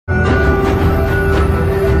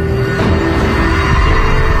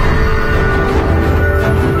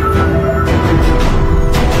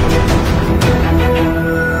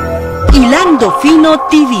Hilando Fino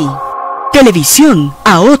TV. Televisión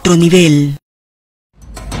a otro nivel.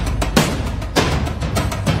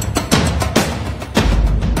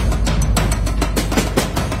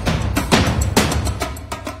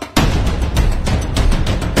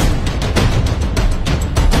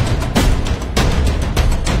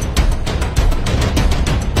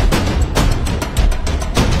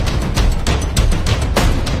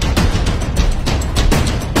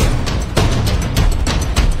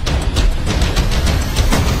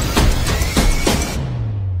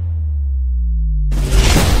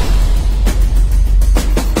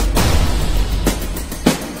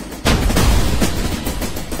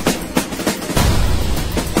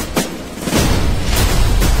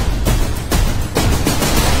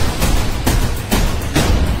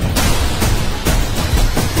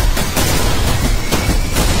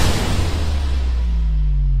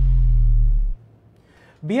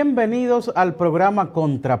 Bienvenidos al programa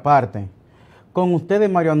Contraparte. Con ustedes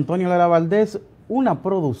Mario Antonio Lara Valdés, una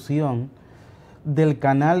producción del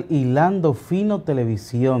canal Hilando Fino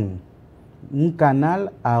Televisión. Un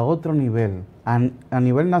canal a otro nivel, a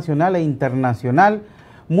nivel nacional e internacional.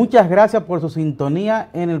 Muchas gracias por su sintonía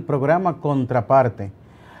en el programa Contraparte.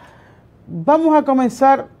 Vamos a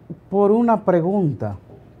comenzar por una pregunta.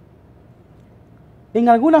 En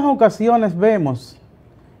algunas ocasiones vemos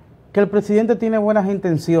que el presidente tiene buenas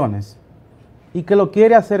intenciones y que lo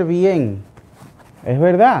quiere hacer bien. Es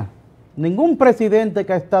verdad, ningún presidente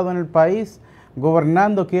que ha estado en el país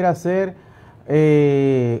gobernando quiere hacer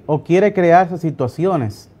o quiere crearse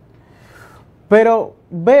situaciones. Pero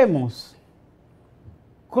vemos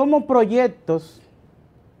cómo proyectos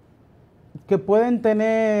que pueden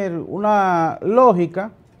tener una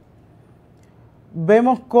lógica,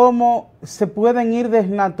 vemos cómo se pueden ir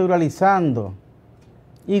desnaturalizando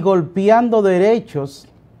y golpeando derechos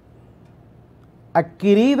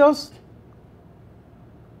adquiridos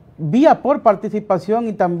vía por participación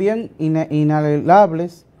y también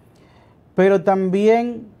inalienables, pero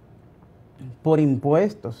también por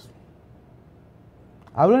impuestos.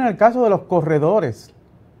 Hablo en el caso de los corredores.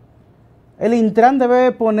 El Intran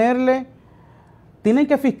debe ponerle, tienen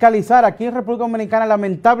que fiscalizar. Aquí en República Dominicana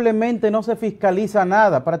lamentablemente no se fiscaliza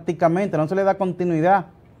nada, prácticamente, no se le da continuidad.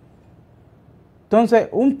 Entonces,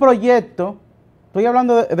 un proyecto, estoy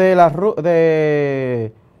hablando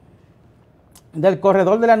del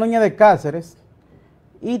corredor de la Nuña de Cáceres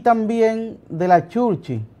y también de la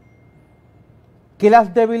Churchi, que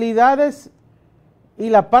las debilidades y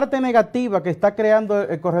la parte negativa que está creando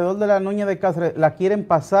el corredor de la Nuña de Cáceres la quieren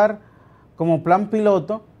pasar como plan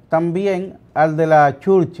piloto también al de la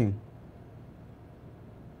Churchi,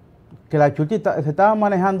 que la Churchi se estaba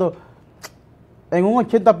manejando en un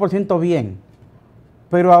 80% bien.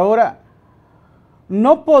 Pero ahora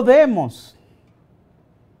no podemos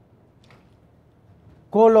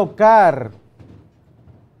colocar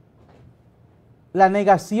la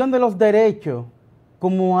negación de los derechos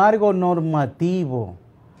como algo normativo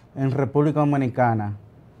en República Dominicana.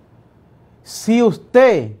 Si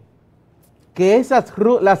usted, que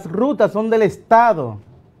las rutas son del Estado,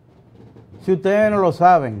 si ustedes no lo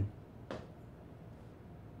saben,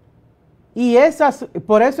 y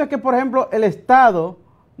por eso es que, por ejemplo, el Estado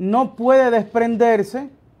no puede desprenderse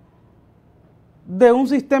de un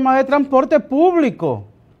sistema de transporte público,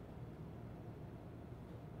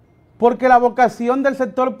 porque la vocación del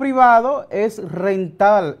sector privado es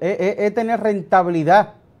tener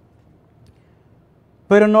rentabilidad,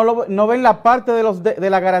 pero no ven la parte de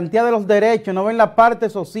la garantía de los derechos, no ven la parte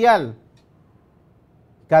social,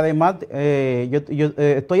 que además yo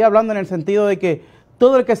estoy hablando en el sentido de que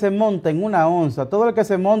todo el que se monta en una onza, todo el que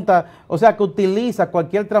se monta, o sea, que utiliza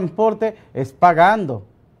cualquier transporte, es pagando.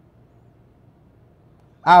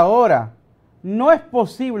 Ahora, no es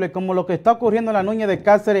posible, como lo que está ocurriendo en la Nuña de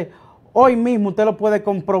Cáceres, hoy mismo usted lo puede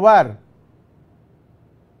comprobar,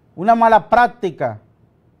 una mala práctica,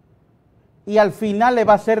 y al final le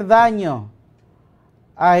va a hacer daño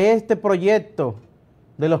a este proyecto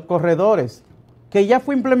de los corredores, que ya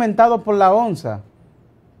fue implementado por la ONSA.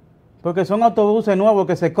 Porque son autobuses nuevos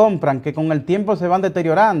que se compran, que con el tiempo se van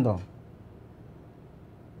deteriorando.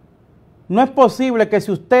 No es posible que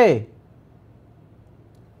si usted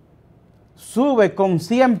sube con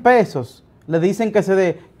 100 pesos, le dicen que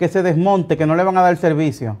se desmonte, que no le van a dar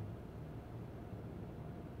servicio.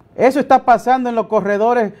 Eso está pasando en los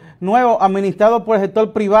corredores nuevos administrados por el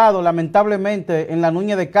sector privado, lamentablemente, en la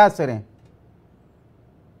Nuña de Cáceres.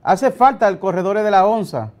 Hace falta el corredor de la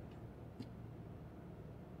ONSA.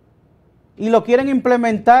 Y lo quieren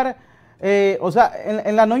implementar,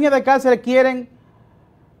 en la Nuña de Cáceres quieren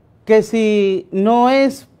que si no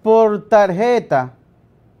es por tarjeta,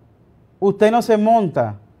 usted no se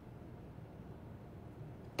monta.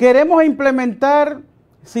 Queremos implementar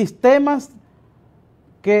sistemas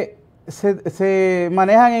que se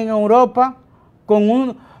manejan en Europa con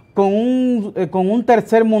un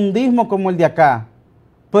tercer mundismo como el de acá,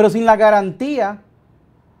 pero sin la garantía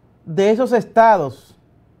de esos estados,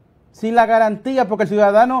 sin la garantía, porque el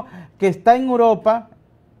ciudadano que está en Europa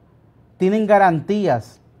tienen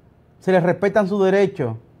garantías, se les respetan sus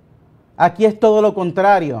derechos. Aquí es todo lo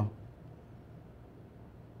contrario.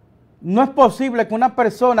 No es posible que una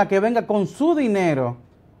persona que venga con su dinero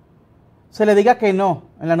se le diga que no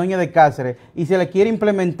en la Núñez de Cáceres y se le quiere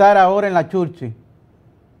implementar ahora en la Churchi.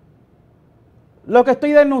 Lo que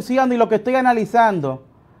estoy denunciando y lo que estoy analizando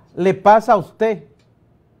le pasa a usted.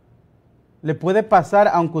 Le puede pasar,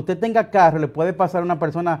 aunque usted tenga carro, le puede pasar a una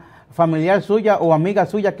persona familiar suya o amiga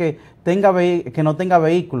suya que no tenga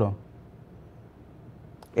vehículo.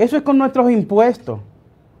 Eso es con nuestros impuestos.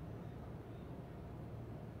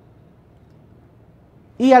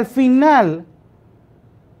 Y al final,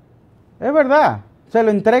 es verdad, se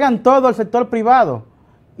lo entregan todo al sector privado.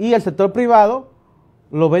 Y el sector privado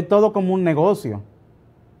lo ve todo como un negocio.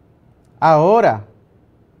 Ahora,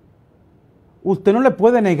 usted no le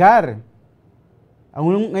puede negar a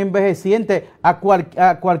un envejeciente, a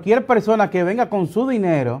cualquier persona que venga con su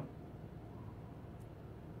dinero,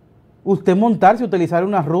 usted montarse y utilizar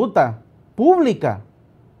una ruta pública,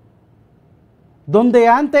 donde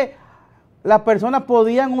antes las personas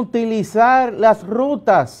podían utilizar las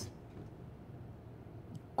rutas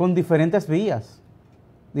con diferentes vías,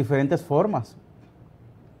 diferentes formas.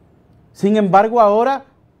 Sin embargo, ahora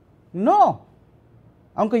no.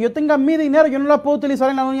 Aunque yo tenga mi dinero, yo no la puedo utilizar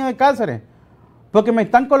en la Núñez de Cáceres, porque me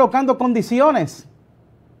están colocando condiciones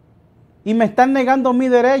y me están negando mi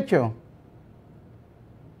derecho.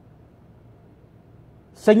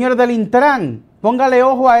 Señor del Intran, póngale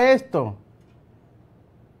ojo a esto.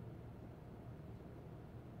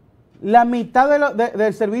 La mitad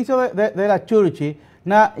del servicio de la Churchi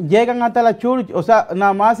llegan hasta la Churchi, o sea,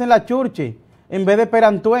 nada más en la Churchi, en vez de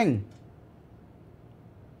Perantuen,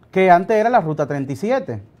 que antes era la ruta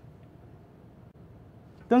 37.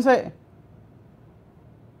 Entonces,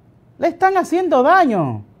 le están haciendo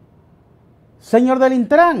daño. Señor del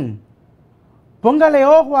Intran, póngale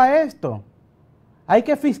ojo a esto. Hay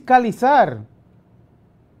que fiscalizar.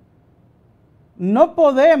 No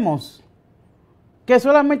podemos que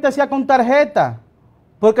solamente sea con tarjeta,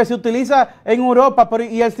 porque se utiliza en Europa,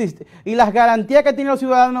 y las garantías que tienen los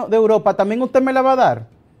ciudadanos de Europa, ¿también usted me la va a dar?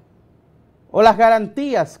 O las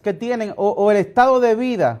garantías que tienen, o el estado de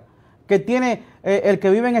vida que tiene el que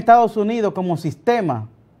vive en Estados Unidos como sistema,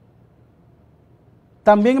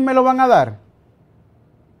 ¿también me lo van a dar?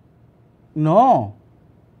 No.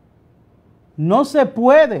 No se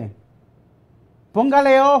puede.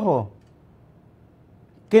 Póngale ojo.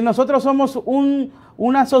 Que nosotros somos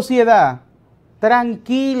una sociedad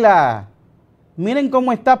tranquila. Miren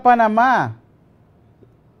cómo está Panamá,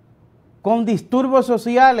 con disturbios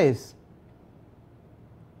sociales.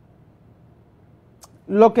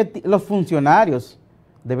 Los funcionarios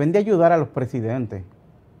deben de ayudar a los presidentes.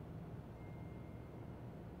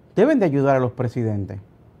 Deben de ayudar a los presidentes.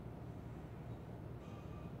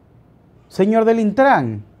 Señor del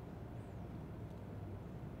Intran,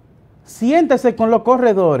 siéntese con los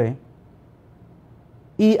corredores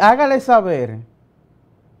y hágale saber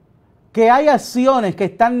que hay acciones que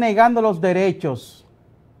están negando los derechos.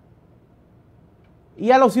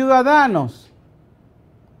 Y a los ciudadanos,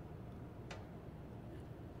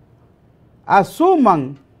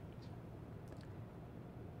 asuman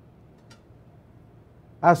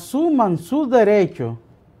sus derechos,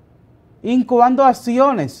 incoando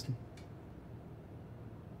acciones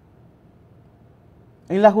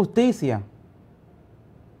en la justicia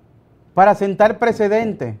para sentar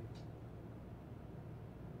precedente.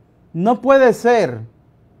 No puede ser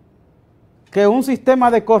que un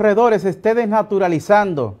sistema de corredores se esté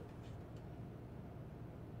desnaturalizando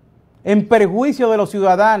en perjuicio de los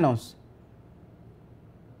ciudadanos.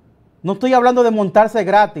 No estoy hablando de montarse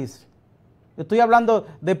gratis. Estoy hablando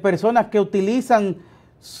de personas que utilizan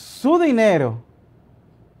su dinero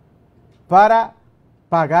para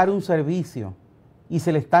pagar un servicio y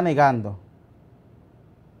se le está negando.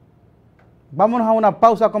 Vámonos a una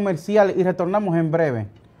pausa comercial y retornamos en breve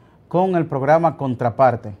con el programa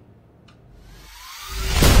Contraparte.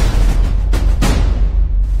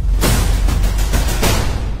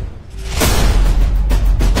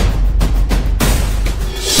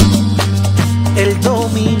 El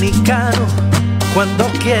dominicano, cuando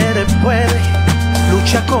quiere puede,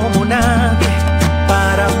 lucha como nadie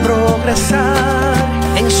para progresar.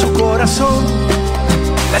 En su corazón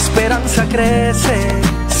La esperanza crece,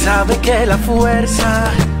 sabe que la fuerza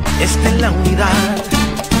está en la unidad.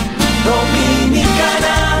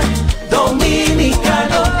 Dominicana,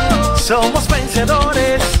 dominicano, somos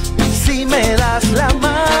vencedores si me das la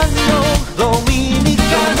mano.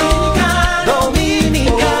 Dominicano,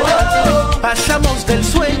 dominicano, pasamos del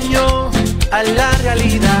sueño a la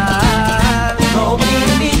realidad.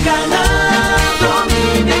 Dominicana,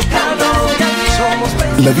 dominicano, somos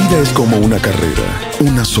vencedores. La vida es como una carrera,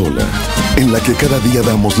 una sola, en la que cada día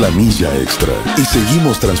damos la milla extra y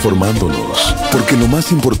seguimos transformándonos, porque lo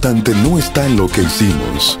más importante no está en lo que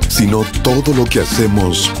hicimos, sino todo lo que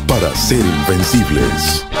hacemos para ser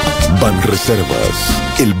invencibles.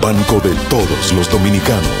 Banreservas, el banco de todos los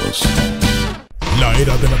dominicanos. La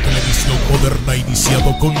era de la televisión moderna ha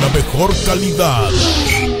iniciado con la mejor calidad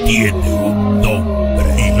y tiene un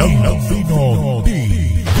nombre. Y Latino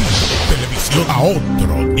TV. Televisión a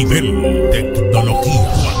otro nivel. Tecnología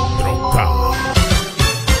 4K.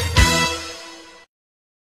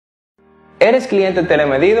 ¿Eres cliente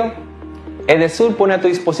telemedido? Edesur pone a tu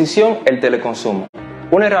disposición el teleconsumo,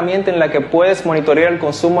 una herramienta en la que puedes monitorear el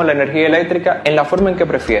consumo de la energía eléctrica en la forma en que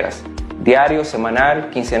prefieras, diario, semanal,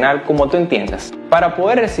 quincenal, como tú entiendas. Para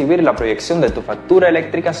poder recibir la proyección de tu factura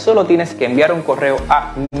eléctrica, solo tienes que enviar un correo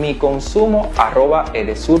a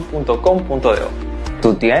miconsumo@edesur.com.do.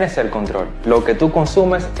 Tú tienes el control. Lo que tú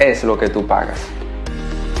consumes es lo que tú pagas.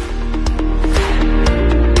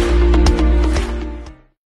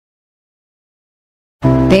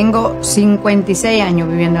 Tengo 56 años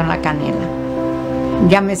viviendo en La Canela.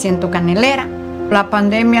 Ya me siento canelera. La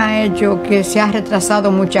pandemia ha hecho que se ha retrasado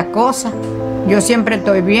muchas cosas. Yo siempre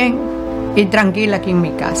estoy bien y tranquila aquí en mi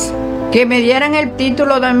casa. Que me dieran el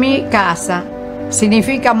título de mi casa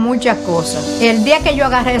significa muchas cosas. El día que yo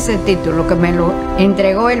agarré ese título, que me lo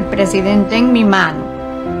entregó el presidente en mi mano,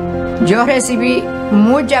 yo recibí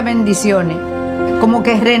muchas bendiciones, como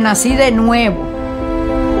que renací de nuevo,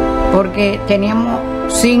 porque teníamos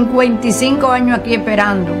 55 años aquí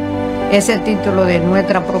esperando ese título de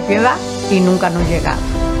nuestra propiedad y nunca nos llegaba.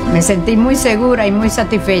 Me sentí muy segura y muy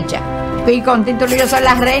satisfecha. Y con título yo soy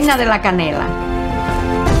la reina de la canela.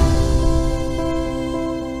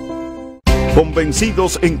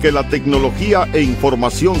 Convencidos en que la tecnología e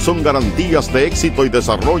información son garantías de éxito y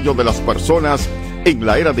desarrollo de las personas en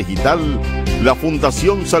la era digital, la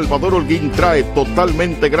Fundación Salvador Holguín trae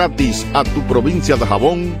totalmente gratis a tu provincia de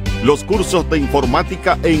Jabón los cursos de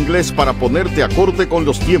informática e inglés para ponerte acorde con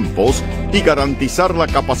los tiempos y garantizar la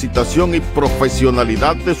capacitación y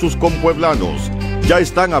profesionalidad de sus compueblanos. Ya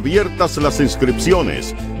están abiertas las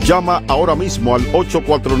inscripciones. Llama ahora mismo al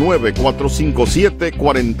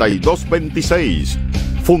 849-457-4226.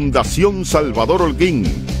 Fundación Salvador Holguín.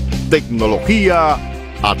 Tecnología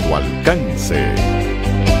a tu alcance.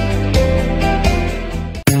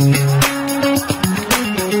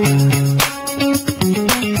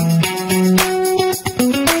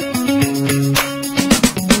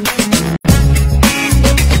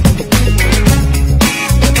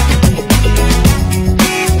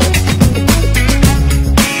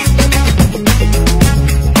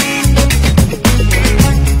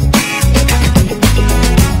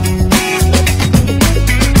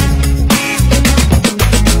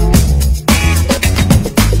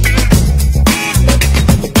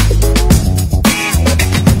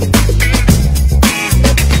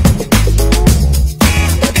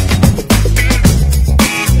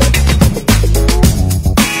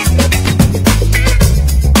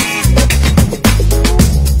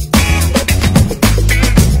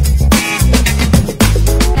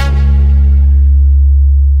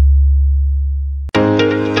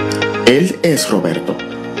 Él es Roberto.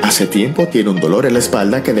 Hace tiempo tiene un dolor en la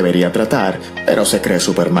espalda que debería tratar, pero se cree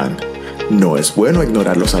Superman. No es bueno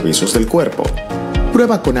ignorar los avisos del cuerpo.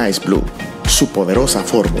 Prueba con Ice Blue. Su poderosa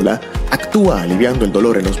fórmula actúa aliviando el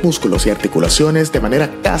dolor en los músculos y articulaciones de manera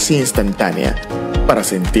casi instantánea. Para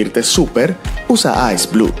sentirte súper, usa Ice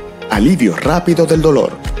Blue. Alivio rápido del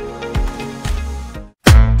dolor.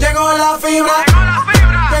 Llegó la fibra,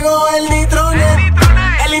 llegó el Nitronet,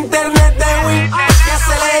 el internet de Win que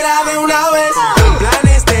acelera de una vez.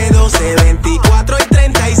 Planes de 12, 24 y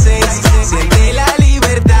 36. Siente la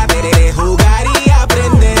libertad de jugar y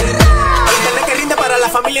aprender. Internet que rinde para la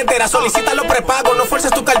familia entera. Solicita los prepagos, no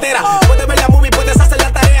fuerces tu cartera. Puedes ver la movie, puedes hacer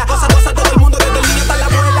la tarea. Goza todo el mundo, desde el niño hasta la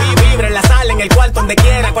abuela. Y vibra en la sala, en el cuarto, donde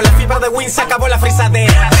quiera. Con la fibra de Win se acabó la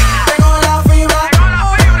frisadera. Llegó la fibra.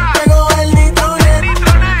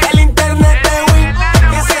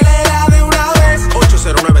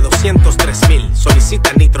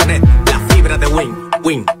 Solicita Nitronet, la fibra de Win.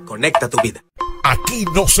 Win, conecta tu vida. Aquí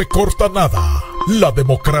no se corta nada. La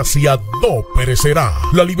democracia no perecerá.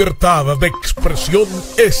 La libertad de expresión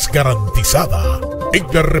es garantizada. En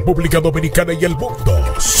la República Dominicana y el mundo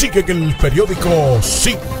siguen el periódico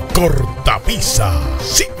Sin Cortapisa.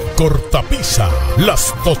 Sin Cortapisa.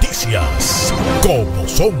 Las noticias como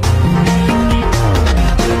son.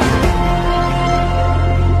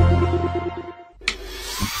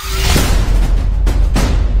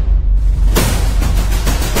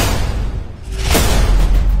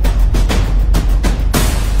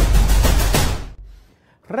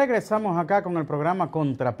 Regresamos acá con el programa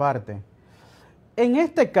Contraparte. En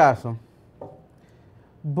este caso,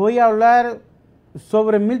 voy a hablar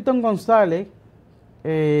sobre Milton González,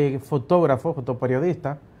 fotógrafo,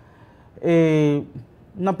 fotoperiodista,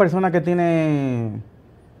 una persona que tiene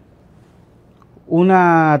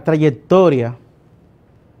una trayectoria,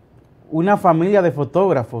 una familia de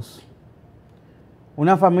fotógrafos,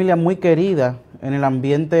 una familia muy querida en el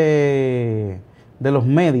ambiente de los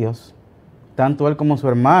medios, tanto él como su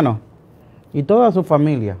hermano y toda su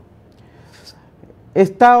familia.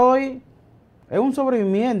 Está hoy, es un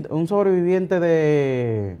sobreviviente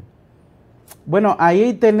de... Bueno,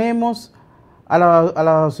 ahí tenemos a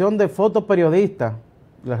la Asociación de Fotoperiodistas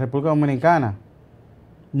de la República Dominicana.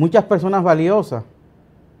 Muchas personas valiosas.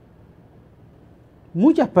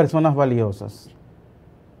 Muchas personas valiosas.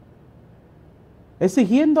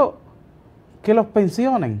 Exigiendo que los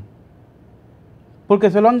pensionen.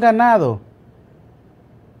 Porque se lo han ganado.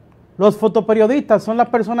 Los fotoperiodistas son las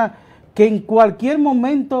personas que en cualquier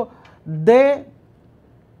momento de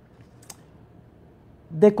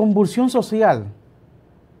convulsión social,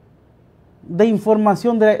 de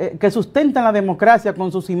información, que sustentan la democracia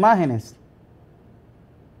con sus imágenes.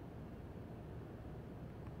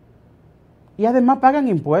 Y además pagan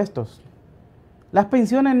impuestos. Las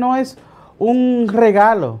pensiones no es un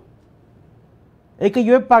regalo. Es que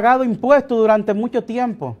yo he pagado impuestos durante mucho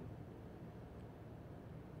tiempo.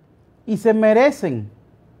 Y se merecen.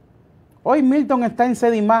 Hoy Milton está en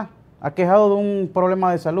Sedimá, aquejado de un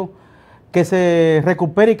problema de salud. Que se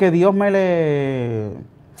recupere y que Dios me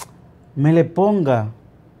le ponga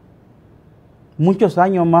muchos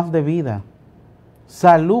años más de vida.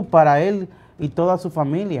 Salud para él y toda su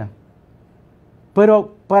familia.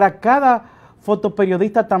 Pero para cada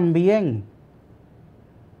fotoperiodista también,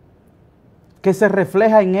 que se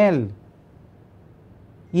refleja en él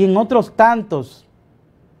y en otros tantos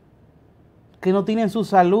que no tienen su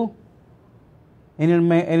salud, que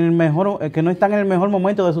no están en el mejor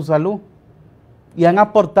momento de su salud y han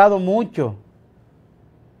aportado mucho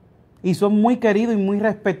y son muy queridos y muy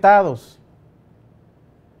respetados.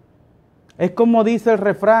 Es como dice el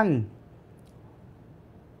refrán,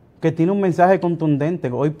 que tiene un mensaje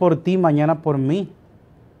contundente: hoy por ti, mañana por mí.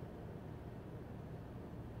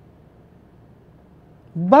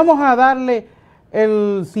 Vamos a darle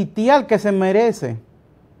el sitial que se merece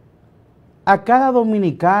a cada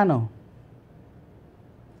dominicano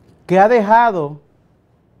que ha dejado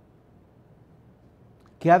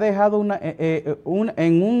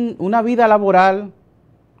una vida laboral,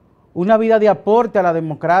 una vida de aporte a la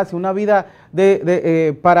democracia, una vida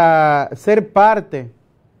para ser parte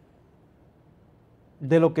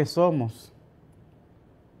de lo que somos,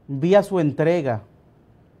 vía su entrega.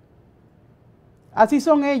 Así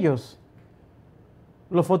son ellos,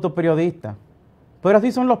 los fotoperiodistas, pero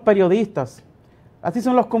así son los periodistas, así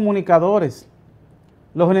son los comunicadores,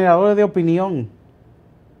 los generadores de opinión,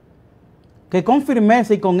 que con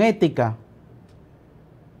firmeza y con ética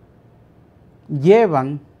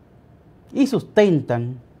llevan y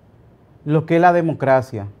sustentan lo que es la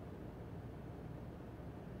democracia.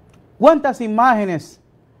 ¿Cuántas imágenes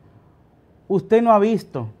usted no ha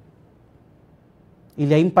visto y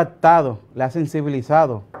le ha impactado, le ha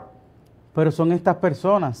sensibilizado? Pero son estas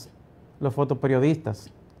personas, los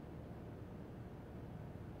fotoperiodistas,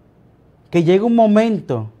 que llega un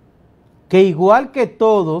momento que igual que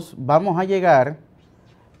todos vamos a llegar,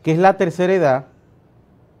 que es la tercera edad,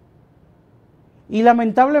 y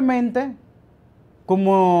lamentablemente,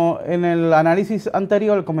 como en el análisis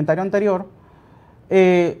anterior, el comentario anterior,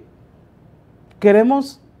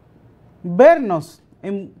 queremos vernos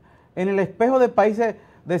en el espejo de países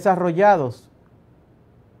desarrollados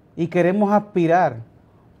y queremos aspirar,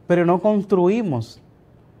 pero no construimos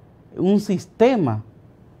un sistema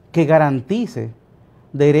que garantice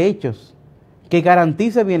derechos, que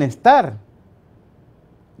garantice bienestar.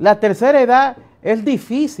 La tercera edad es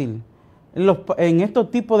difícil en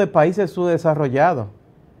estos tipos de países subdesarrollados,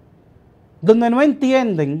 donde no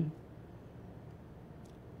entienden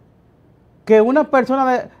que una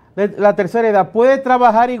persona de la tercera edad puede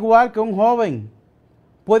trabajar igual que un joven,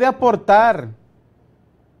 puede aportar,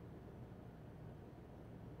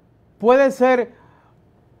 puede ser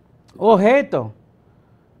objeto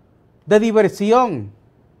de diversión,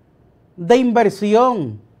 de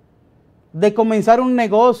inversión, de comenzar un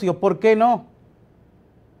negocio, ¿por qué no?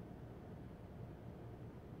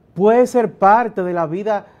 Puede ser parte de la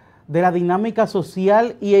vida, de la dinámica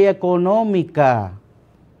social y económica.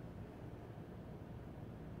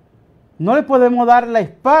 No le podemos dar la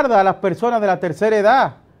espalda a las personas de la tercera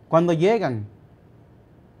edad cuando llegan,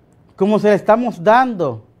 como se le estamos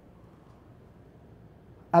dando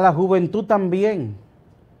a la juventud también.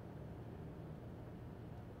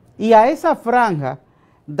 Y a esa franja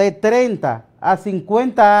de 30 a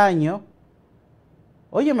 50 años,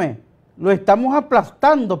 óyeme, lo estamos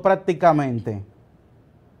aplastando prácticamente.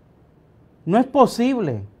 No es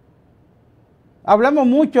posible. Hablamos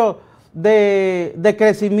mucho de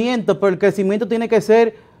crecimiento, pero el crecimiento tiene que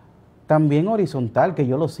ser también horizontal, que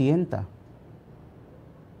yo lo sienta.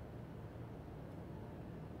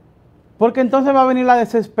 Porque entonces va a venir la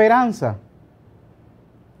desesperanza.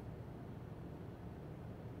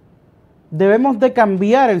 Debemos de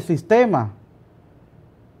cambiar el sistema.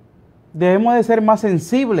 Debemos de ser más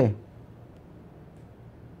sensibles.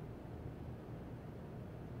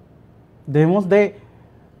 Debemos de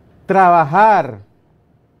trabajar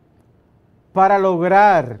para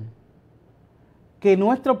lograr que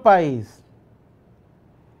nuestro país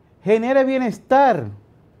genere bienestar,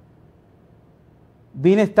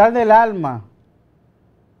 bienestar del alma,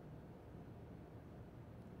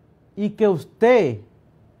 y que usted,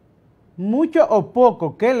 mucho o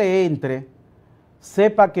poco que le entre,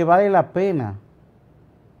 sepa que vale la pena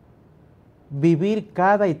vivir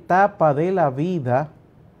cada etapa de la vida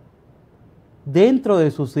dentro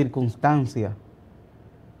de sus circunstancias.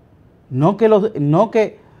 No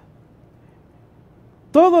que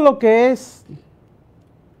todo lo que es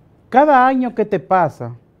cada año que te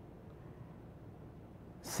pasa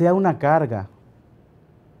sea una carga,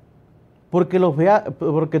 porque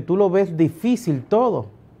tú lo ves difícil todo.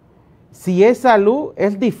 Si es salud,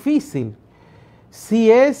 es difícil.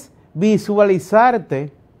 Si es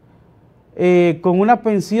visualizarte con una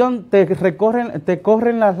pensión, te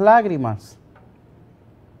corren las lágrimas.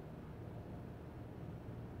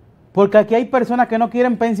 Porque aquí hay personas que no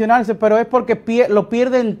quieren pensionarse, pero es porque lo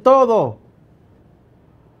pierden todo.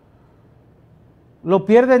 Lo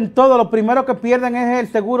pierden todo. Lo primero que pierden es el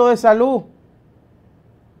seguro de salud.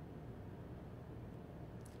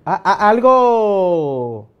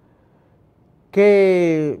 Algo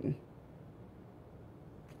que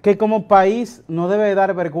como país no debe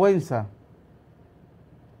dar vergüenza.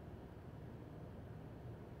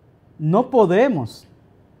 No podemos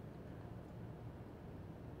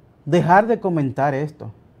dejar de comentar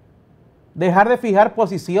esto, dejar de fijar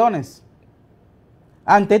posiciones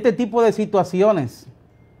ante este tipo de situaciones.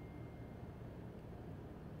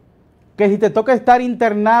 Que si te toca estar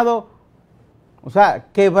internado, o sea,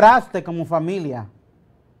 quebraste como familia.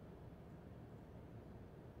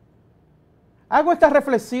 Hago esta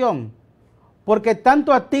reflexión porque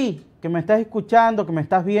tanto a ti que me estás escuchando, que me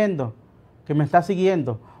estás viendo, que me estás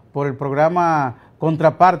siguiendo por el programa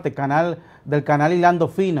Contraparte, del canal Hilando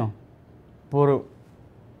Fino,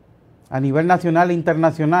 a nivel nacional e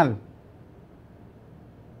internacional,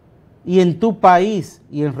 y en tu país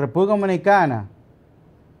y en República Dominicana,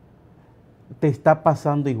 te está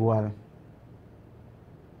pasando igual.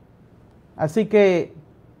 Así que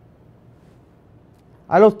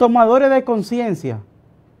a los tomadores de conciencia,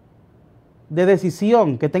 de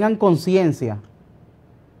decisión, que tengan conciencia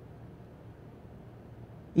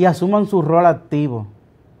y asuman su rol activo.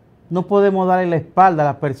 No podemos darle la espalda a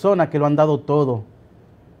las personas que lo han dado todo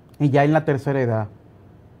y ya en la tercera edad.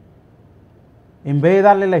 En vez de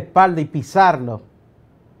darle la espalda y pisarlo,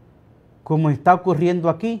 como está ocurriendo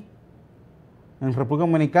aquí, en República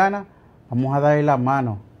Dominicana, vamos a darle la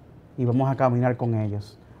mano y vamos a caminar con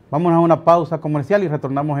ellos. Vamos a una pausa comercial y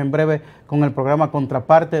retornamos en breve con el programa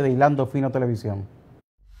Contraparte de Hilando Fino Televisión.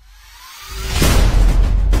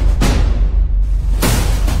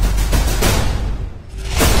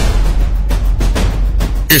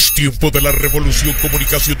 Es tiempo de la revolución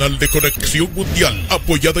comunicacional de Conexión Mundial,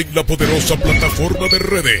 apoyada en la poderosa plataforma de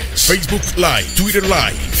redes Facebook Live, Twitter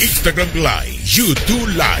Live, Instagram Live, YouTube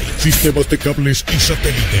Live, sistemas de cables y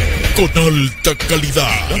satélite con alta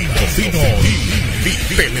calidad, fino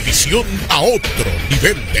y televisión a otro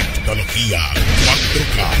nivel de tecnología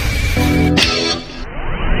 4K.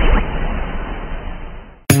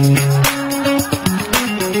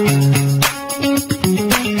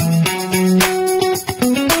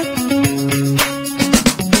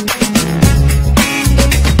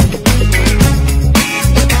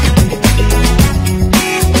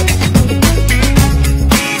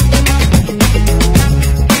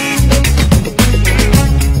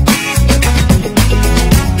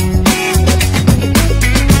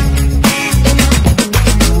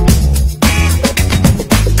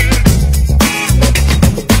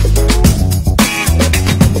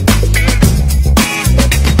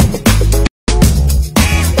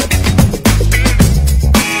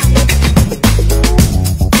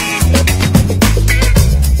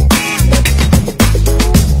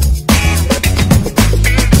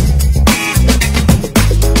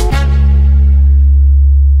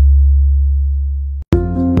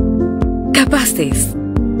 capaces,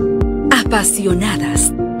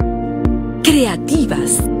 apasionadas,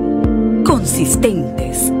 creativas,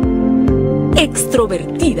 consistentes,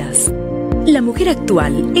 extrovertidas. La mujer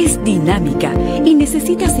actual es dinámica y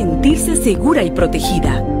necesita sentirse segura y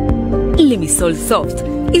protegida. Lemisol Soft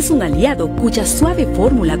es un aliado cuya suave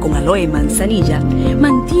fórmula con aloe manzanilla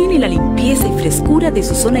mantiene la limpieza y frescura de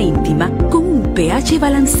su zona íntima con un pH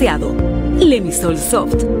balanceado. Lemisol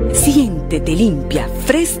Soft, siéntete limpia,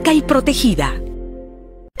 fresca y protegida.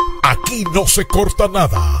 Aquí no se corta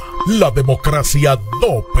nada. La democracia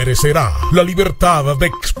no perecerá. La libertad de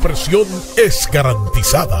expresión es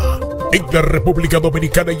garantizada. En la República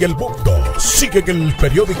Dominicana y el mundo siguen el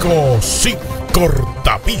periódico Sin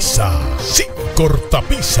Cortapisa. Sin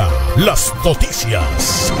Cortapisa. Las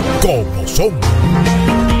noticias como son.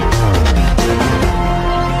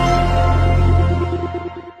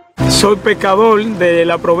 Soy pescador de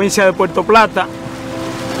la provincia de Puerto Plata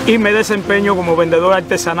y me desempeño como vendedor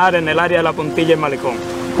artesanal en el área de la Puntilla y Malecón.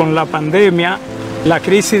 Con la pandemia, la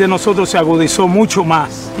crisis de nosotros se agudizó mucho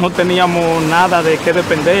más. No teníamos nada de qué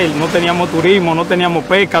depender, no teníamos turismo, no teníamos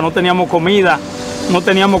pesca, no teníamos comida, no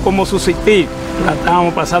teníamos cómo subsistir. La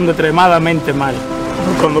estábamos pasando extremadamente mal.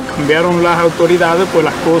 Cuando cambiaron las autoridades, pues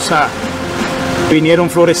las cosas vinieron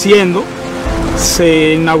floreciendo.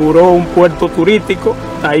 Se inauguró un puerto turístico,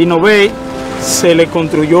 ahí no ve, se le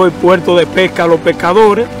construyó el puerto de pesca a los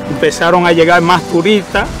pescadores, empezaron a llegar más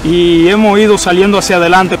turistas y hemos ido saliendo hacia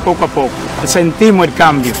adelante poco a poco. Sentimos el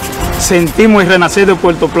cambio, sentimos el renacer de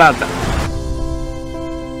Puerto Plata.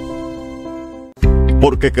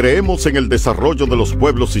 Porque creemos en el desarrollo de los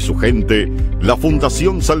pueblos y su gente, la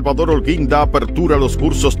Fundación Salvador Holguín da apertura a los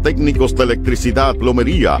cursos técnicos de electricidad,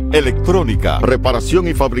 plomería, electrónica, reparación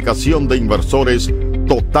y fabricación de inversores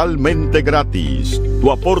totalmente gratis.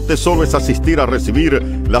 Tu aporte solo es asistir a recibir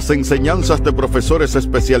las enseñanzas de profesores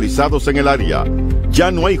especializados en el área. Ya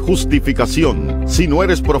no hay justificación. Si no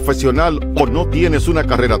eres profesional o no tienes una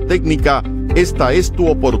carrera técnica, esta es tu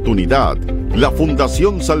oportunidad. La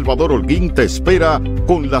Fundación Salvador Holguín te espera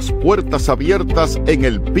con las puertas abiertas en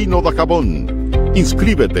el Pino de Jabón.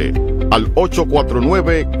 Inscríbete al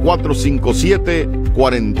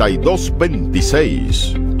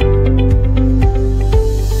 849-457-4226.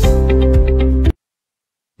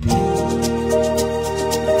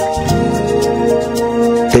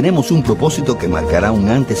 Tenemos un propósito que marcará un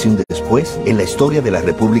antes y un después en la historia de la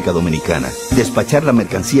República Dominicana. Despachar la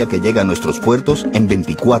mercancía que llega a nuestros puertos en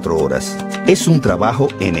 24 horas. Es un trabajo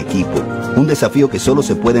en equipo, un desafío que solo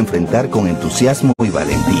se puede enfrentar con entusiasmo y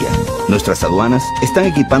valentía. Nuestras aduanas están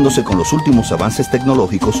equipándose con los últimos avances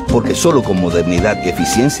tecnológicos porque solo con modernidad y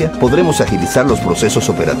eficiencia podremos agilizar los procesos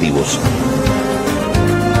operativos.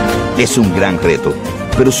 Es un gran reto,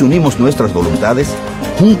 pero si unimos nuestras voluntades,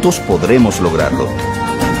 juntos podremos lograrlo.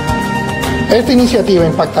 Esta iniciativa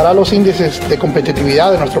impactará los índices de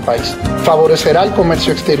competitividad de nuestro país, favorecerá el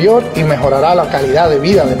comercio exterior y mejorará la calidad de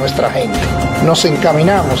vida de nuestra gente. Nos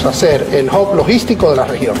encaminamos a ser el hub logístico de la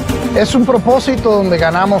región. Es un propósito donde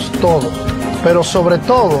ganamos todos, pero sobre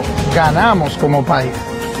todo ganamos como país.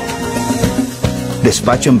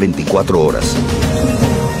 Despacho en 24 horas.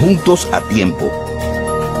 Juntos a tiempo.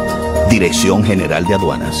 Dirección General de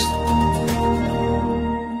Aduanas.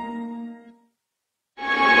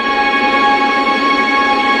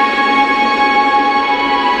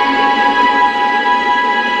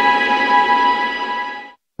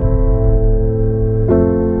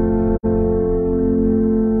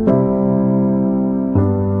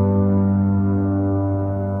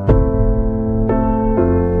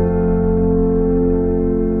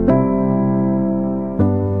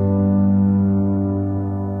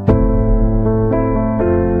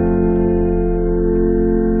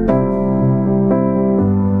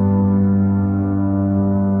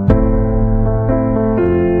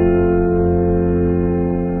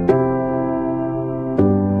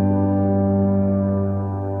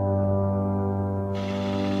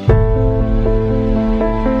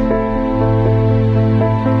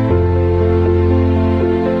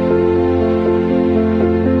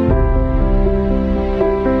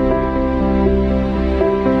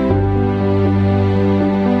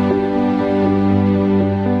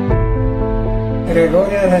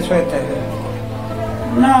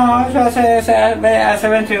 No, eso hace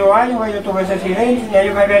 22 años que yo tuve ese accidente, ya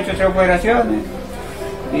yo me había hecho 3 operaciones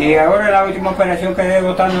y ahora la última operación quedé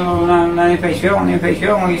botando una infección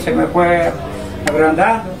y se me fue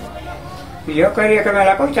agrandando y yo quería que me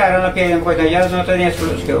la cortaran la pierna porque ya no tenía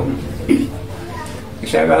solución y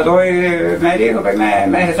Salvador me dijo que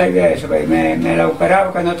me resolvía eso, que me la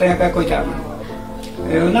operaba, que no tenía que cortarme.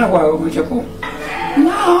 Es una guagua, me chocó.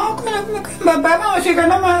 No, vamos a decir que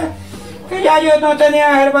no me... que ya yo no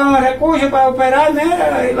tenía el recursos para operarme,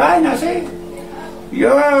 y vaina así.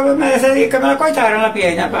 Yo me decidí que me la cortaran la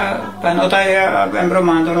pierna para no estar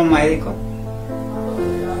embromando a los médicos.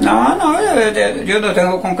 No, yo no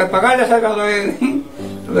tengo con qué pagarle a Salvador.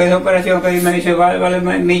 Esa operación que me hizo vale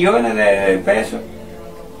millones de pesos.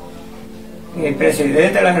 Y el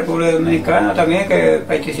presidente de la República Dominicana también que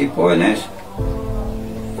participó en eso.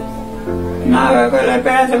 Nada, con la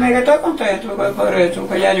esperanza me que estoy contento por eso,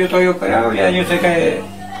 que ya yo estoy operado, ya yo sé que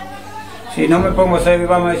si no me pongo a hacer,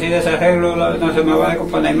 vamos a decir, desarreglo, no se me va a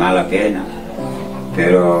componer mal la pierna.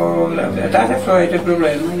 Pero está resuelto el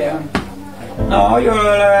problema ya. No, yo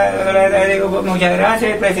le digo muchas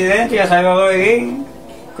gracias al presidente y a Salvador Guín,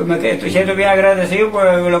 que estoy siendo bien agradecido por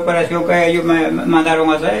la operación que ellos me mandaron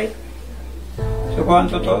a hacer. Eso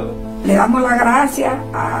cuanto todo. Le damos las gracias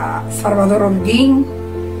a Salvador Holguín,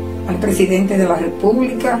 al presidente de la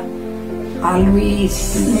República, a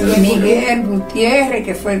Luis Miguel Gutiérrez,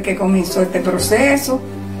 que fue el que comenzó este proceso,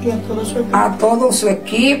 a todo su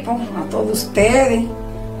equipo, a todos ustedes,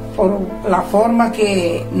 por la forma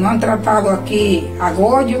que nos han tratado aquí a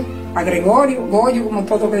Gregorio, como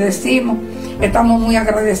todos le decimos. Estamos muy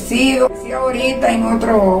agradecidos. Y ahorita en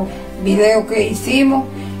otro video que hicimos,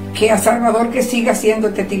 que a Salvador que siga haciendo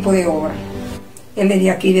este tipo de obra. Él es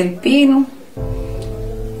de aquí del Pino,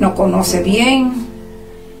 nos conoce bien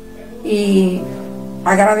y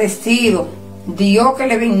agradecido. Dios que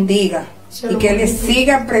le bendiga y que le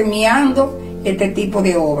siga premiando este tipo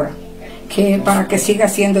de obra, que para que siga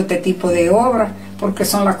haciendo este tipo de obra, porque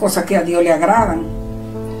son las cosas que a Dios le agradan,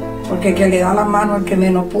 porque el que le da la mano al que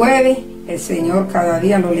menos puede, el Señor cada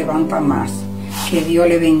día lo levanta más. Que Dios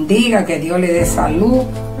le bendiga, que Dios le dé salud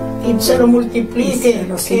y se lo multiplique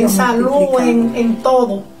en salud, en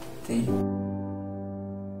todo. Sí.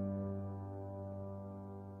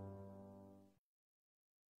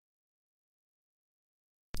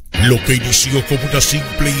 Lo que inició como una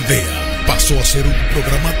simple idea pasó a ser un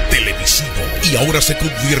programa televisivo y ahora se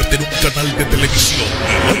convierte en un canal de televisión.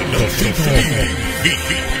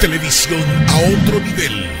 Televisión a otro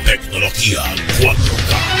nivel. Tecnología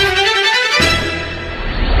 4K.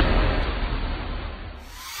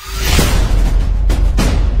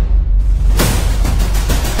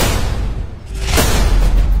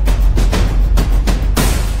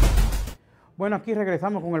 Bueno, aquí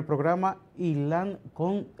regresamos con el programa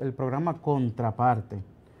Contraparte,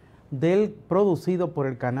 producido por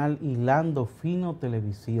el canal Hilando Fino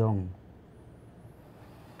Televisión.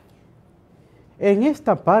 En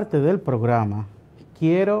esta parte del programa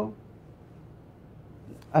quiero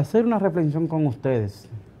hacer una reflexión con ustedes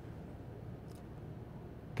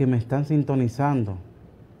que me están sintonizando.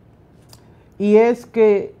 Y es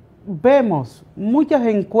que vemos muchas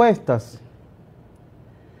encuestas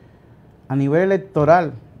a nivel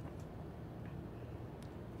electoral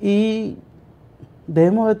y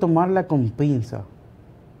debemos de tomarla con pinza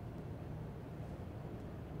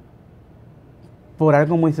por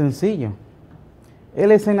algo muy sencillo.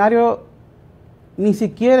 El escenario ni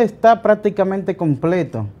siquiera está prácticamente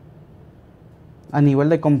completo a nivel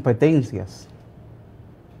de competencias,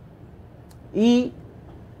 y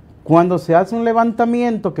cuando se hace un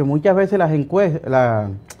levantamiento, que muchas veces las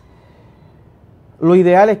encuestas, lo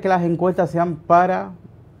ideal es que las encuestas sean para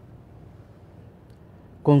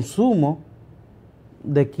consumo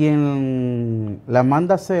de quien la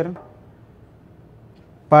manda a hacer,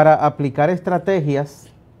 para aplicar estrategias,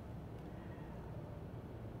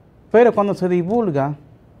 pero cuando se divulga,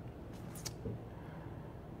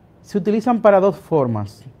 se utilizan para dos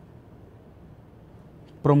formas: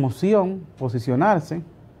 promoción, posicionarse,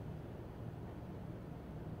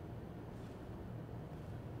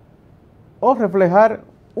 o reflejar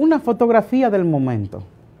una fotografía del momento,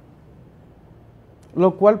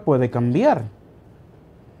 lo cual puede cambiar.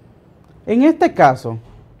 En este caso,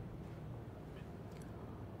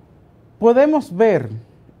 podemos ver,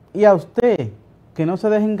 y a usted que no se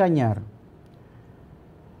deje engañar,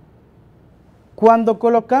 cuando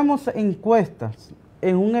colocamos encuestas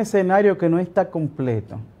en un escenario que no está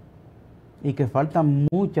completo y que faltan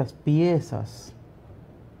muchas piezas,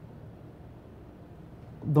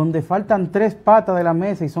 donde faltan 3 patas de la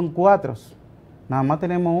mesa y son 4, nada más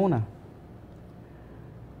tenemos una.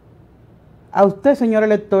 A usted, señor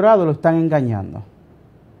electorado, lo están engañando.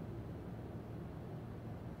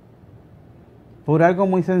 Por algo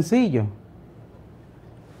muy sencillo.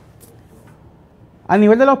 A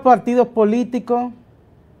nivel de los partidos políticos,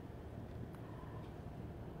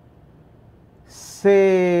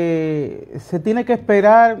 se tiene que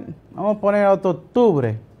esperar, vamos a poner hasta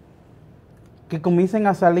octubre, que comiencen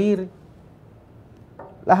a salir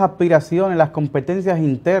las aspiraciones, las competencias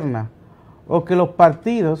internas, o que los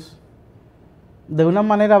partidos de una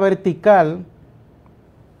manera vertical,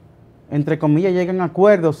 entre comillas, lleguen a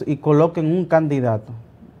acuerdos y coloquen un candidato,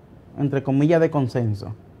 entre comillas, de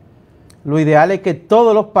consenso. Lo ideal es que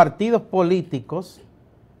todos los partidos políticos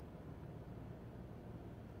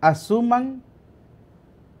asuman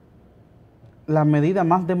la medida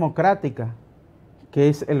más democrática, que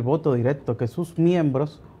es el voto directo, que sus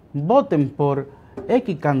miembros voten por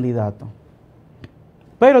X candidato.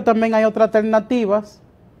 Pero también hay otras alternativas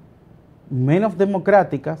menos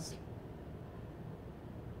democráticas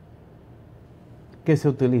que se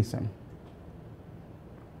utilizan,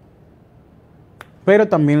 pero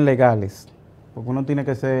también legales, porque uno tiene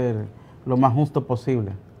que ser lo más justo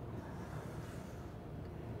posible.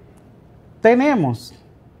 Tenemos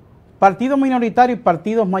partidos minoritarios y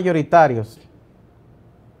partidos mayoritarios,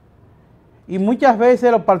 y muchas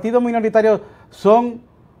veces los partidos minoritarios son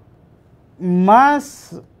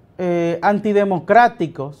más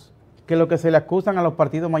antidemocráticos que lo que se le acusan a los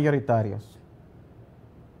partidos mayoritarios,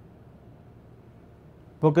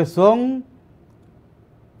 porque son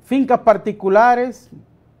fincas particulares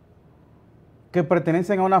que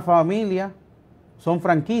pertenecen a una familia, son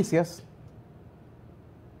franquicias,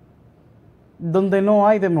 donde no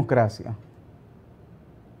hay democracia,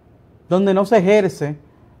 donde no se ejerce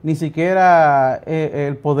ni siquiera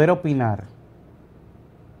el poder opinar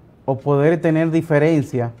o poder tener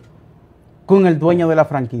diferencia con el dueño de la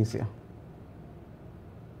franquicia.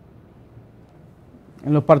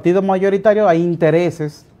 En los partidos mayoritarios hay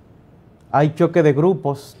intereses, hay choque de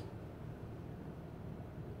grupos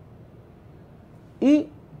y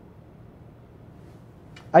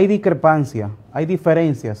hay discrepancia, hay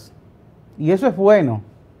diferencias. Y eso es bueno,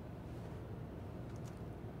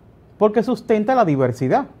 porque sustenta la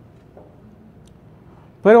diversidad.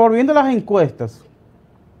 Pero volviendo a las encuestas,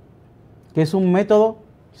 que es un método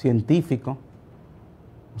científico,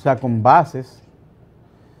 o sea, con bases,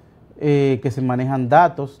 que se manejan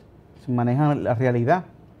datos, se maneja la realidad,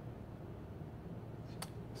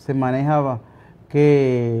 se maneja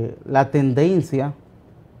que la tendencia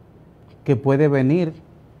que puede venir,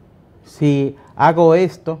 si hago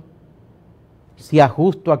esto, si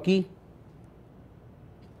ajusto aquí,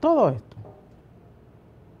 todo esto.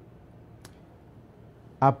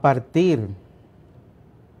 A partir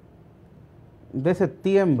de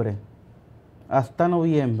septiembre hasta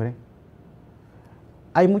noviembre,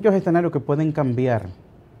 hay muchos escenarios que pueden cambiar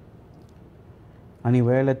a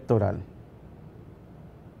nivel electoral.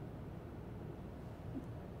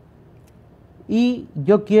 Y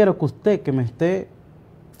yo quiero que usted, que me esté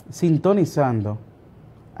sintonizando,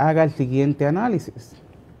 haga el siguiente análisis.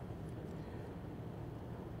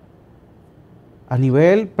 A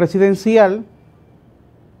nivel presidencial,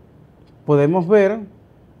 podemos ver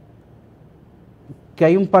que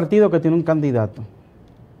hay un partido que tiene un candidato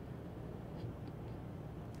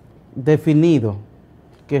definido,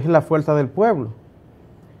 que es la Fuerza del Pueblo.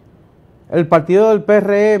 El partido del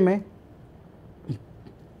PRM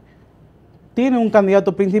tiene un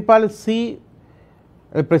candidato principal si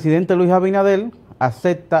el presidente Luis Abinader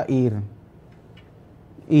acepta ir.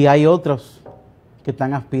 Y hay otros que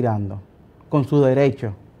están aspirando con su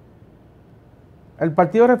derecho. El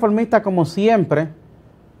Partido Reformista, como siempre,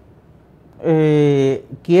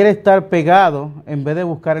 quiere estar pegado en vez de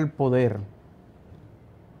buscar el poder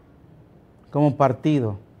como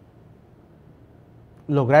partido,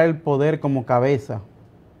 lograr el poder como cabeza.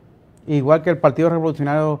 Igual que el Partido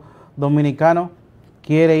Revolucionario Dominicano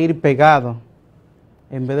quiere ir pegado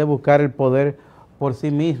en vez de buscar el poder por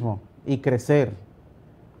sí mismo y crecer.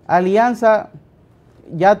 Alianza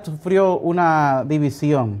ya sufrió una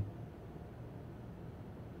división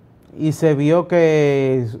y se vio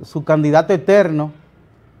que su candidato eterno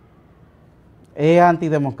es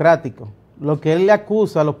antidemocrático. Lo que él le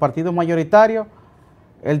acusa a los partidos mayoritarios,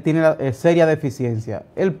 él tiene seria deficiencia.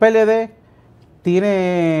 El PLD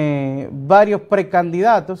tiene varios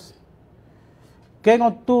precandidatos que en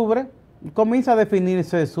octubre comienza a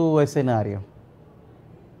definirse su escenario.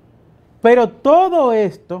 Pero todo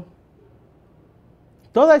esto,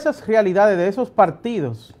 todas esas realidades de esos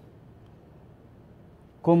partidos,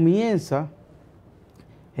 comienza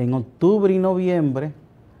en octubre y noviembre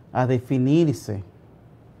a definirse.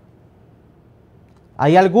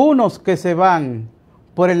 Hay algunos que se van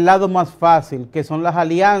por el lado más fácil, que son las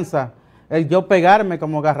alianzas, el yo pegarme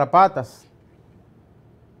como garrapatas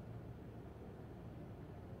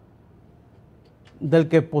del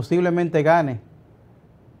que posiblemente gane.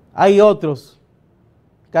 Hay otros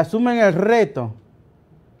que asumen el reto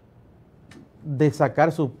de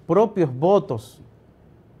sacar sus propios votos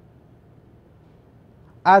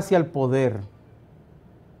hacia el poder.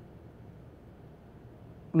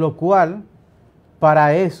 Lo cual,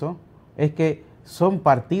 para eso, es que son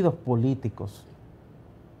partidos políticos.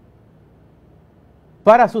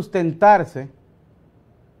 Para sustentarse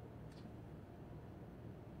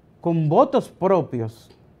con votos propios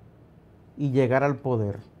y llegar al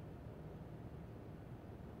poder.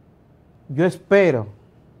 Yo espero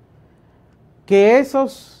que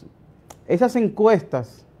esas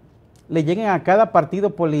encuestas le lleguen a cada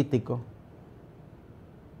partido político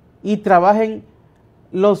y trabajen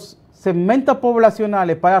los segmentos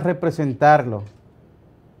poblacionales para representarlo.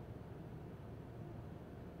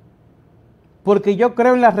 Porque yo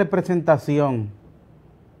creo en la representación.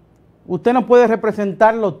 Usted no puede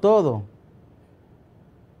representarlo todo.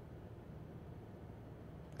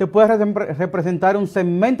 Usted puede representar un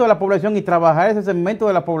segmento de la población y trabajar ese segmento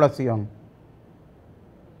de la población.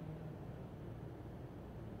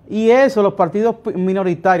 Y eso los partidos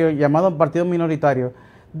minoritarios, llamados partidos minoritarios,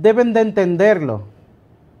 deben de entenderlo.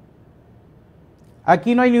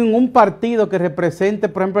 Aquí no hay ningún partido que represente,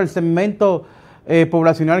 por ejemplo, el segmento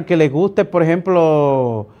poblacional que le guste, por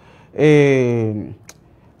ejemplo,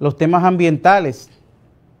 los temas ambientales.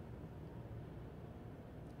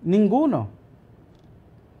 Ninguno.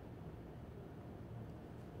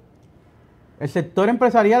 El sector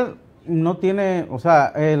empresarial no tiene, o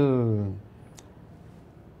sea,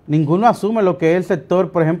 ninguno asume lo que es el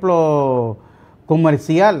sector, por ejemplo,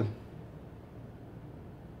 comercial.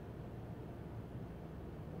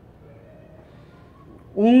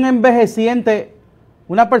 Un envejeciente,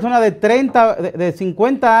 una persona de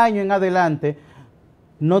 50 años en adelante,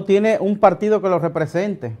 no tiene un partido que lo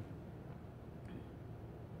represente.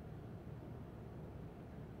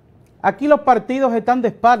 Aquí los partidos están de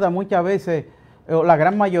espalda muchas veces, o la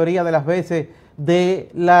gran mayoría de las veces, de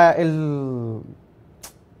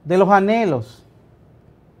los anhelos,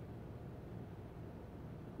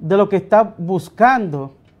 de lo que está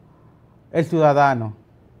buscando el ciudadano.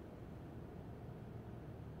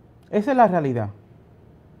 Esa es la realidad.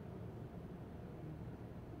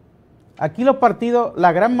 Aquí los partidos,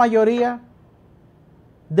 la gran mayoría,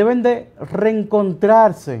 deben de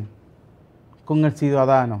reencontrarse con el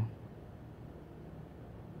ciudadano.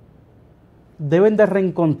 Deben de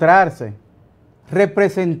reencontrarse,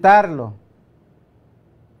 representarlo.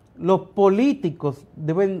 Los políticos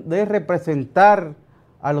deben de representar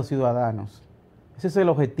a los ciudadanos. Ese es el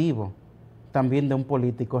objetivo también de un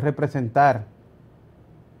político, representar,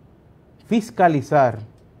 fiscalizar.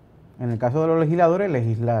 En el caso de los legisladores,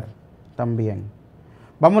 legislar también.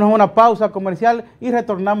 Vámonos a una pausa comercial y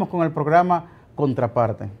retornamos con el programa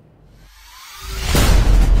Contraparte.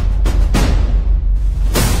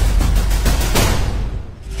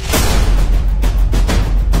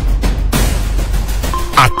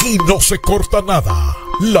 Aquí no se corta nada.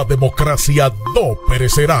 La democracia no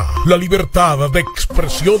perecerá. La libertad de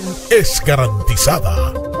expresión es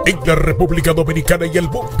garantizada. En la República Dominicana y el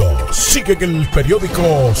mundo siguen el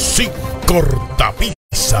periódico Sin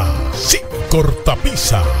Cortapisa. Sin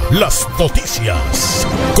Cortapisa. Las noticias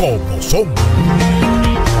como son.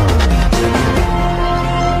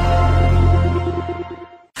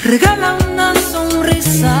 Regala una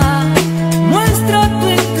sonrisa, muestra tu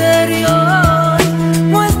interior,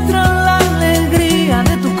 muestra la alegría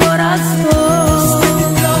de tu corazón.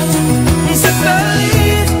 Y sé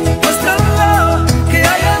feliz, muéstralo que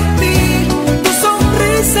hay en ti, tu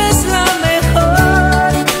sonrisa es la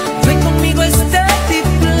mejor. Ven conmigo a Estetic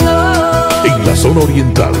Plus. En la zona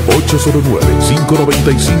oriental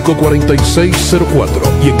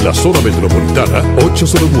 809-595-4604 y en la zona metropolitana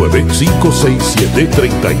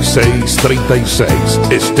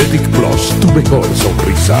 809-567-3636. Estetic Plus, tu mejor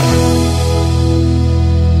sonrisa.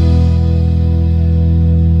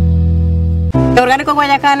 Orgánico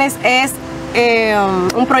Guayacanes es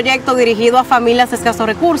un proyecto dirigido a familias de escasos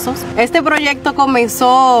recursos. Este proyecto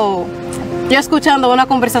comenzó yo escuchando una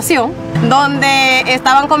conversación donde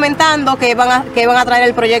estaban comentando que iban a traer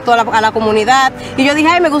el proyecto a la comunidad, y yo dije,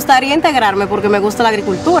 ay, me gustaría integrarme porque me gusta la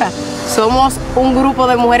agricultura. Somos un grupo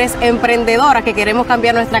de mujeres emprendedoras que queremos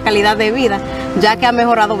cambiar nuestra calidad de vida, ya que ha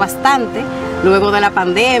mejorado bastante luego de la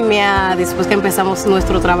pandemia, después que empezamos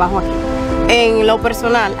nuestro trabajo aquí. En lo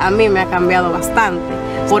personal, a mí me ha cambiado bastante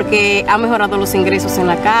porque ha mejorado los ingresos en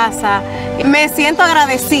la casa. Me siento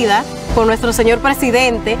agradecida con nuestro señor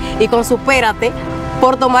presidente y con Supérate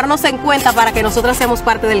por tomarnos en cuenta para que nosotras seamos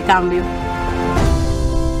parte del cambio.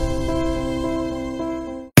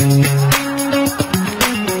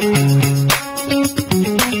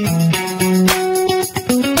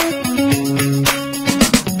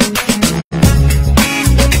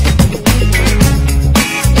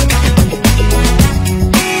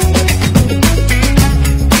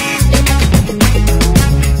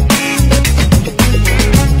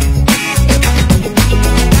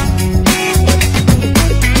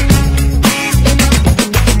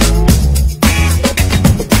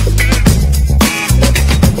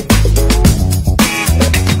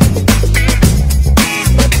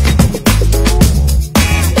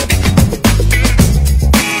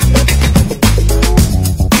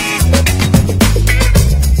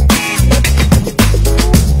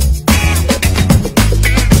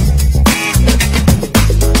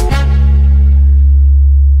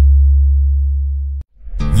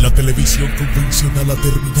 televisión convencional ha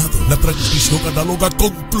terminado. La transmisión análoga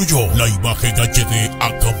concluyó. La imagen HD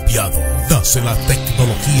ha cambiado. Nace la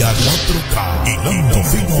tecnología 4K. Y Lando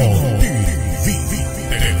Fino TV.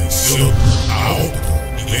 Televisión a otro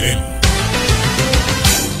nivel.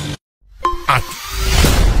 Aquí.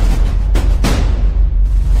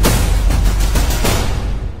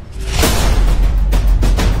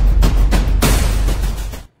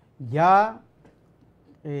 Ya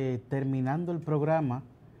terminando el programa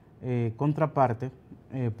Contraparte,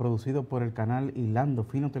 producido por el canal Hilando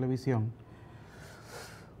Fino Televisión,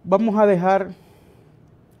 vamos a dejar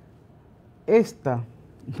esta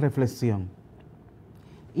reflexión,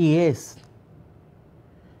 y es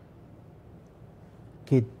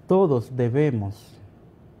que todos debemos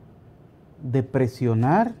de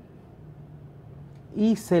presionar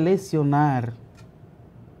y seleccionar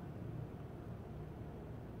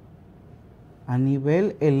a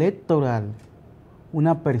nivel electoral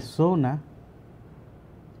una persona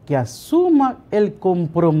que asuma el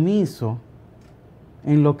compromiso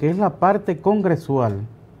en lo que es la parte congresual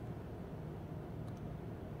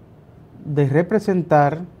de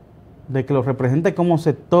representar, de que lo represente como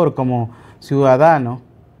sector, como ciudadano,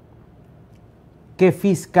 que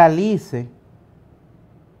fiscalice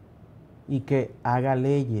y que haga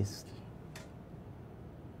leyes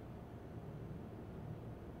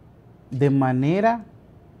de manera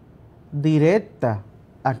directa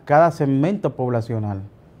a cada segmento poblacional.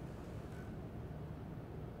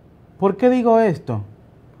 ¿Por qué digo esto?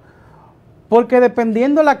 Porque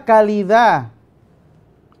dependiendo la calidad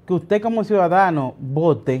que usted como ciudadano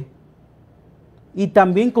vote y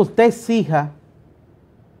también que usted exija,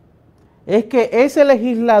 es que ese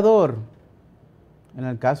legislador, en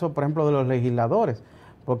el caso por ejemplo de los legisladores,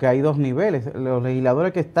 porque hay dos niveles, los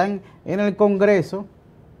legisladores que están en el Congreso,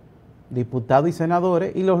 diputados y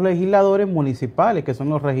senadores, y los legisladores municipales, que son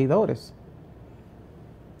los regidores.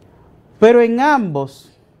 Pero en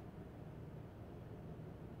ambos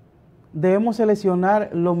debemos seleccionar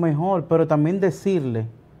lo mejor, pero también decirle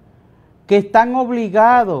que están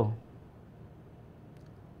obligados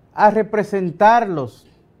a representarlos,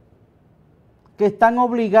 que están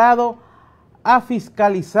obligados a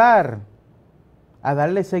fiscalizar, a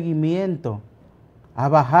darle seguimiento, a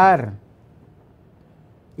bajar,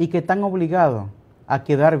 y que están obligados a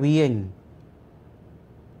quedar bien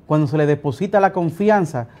cuando se le deposita la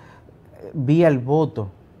confianza vía el voto.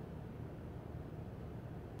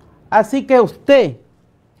 Así que usted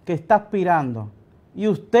que está aspirando y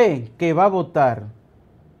usted que va a votar,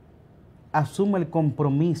 asume el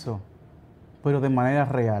compromiso, pero de manera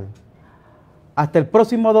real. Hasta el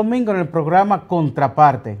próximo domingo en el programa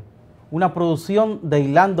Contraparte, una producción de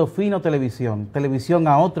Hilando Fino Televisión, televisión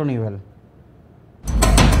a otro nivel.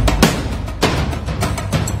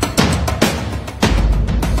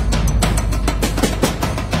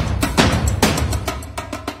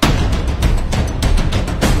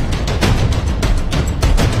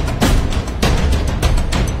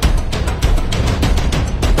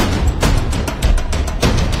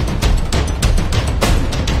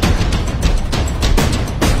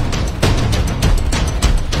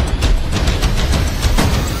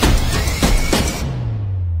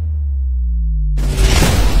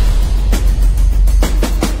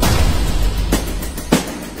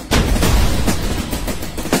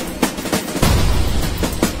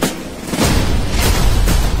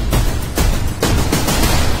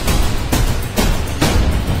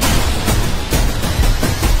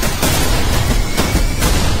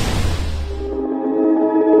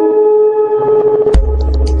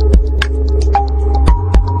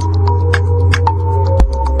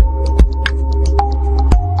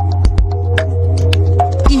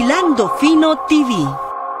 Fino TV,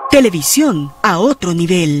 televisión a otro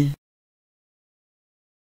nivel.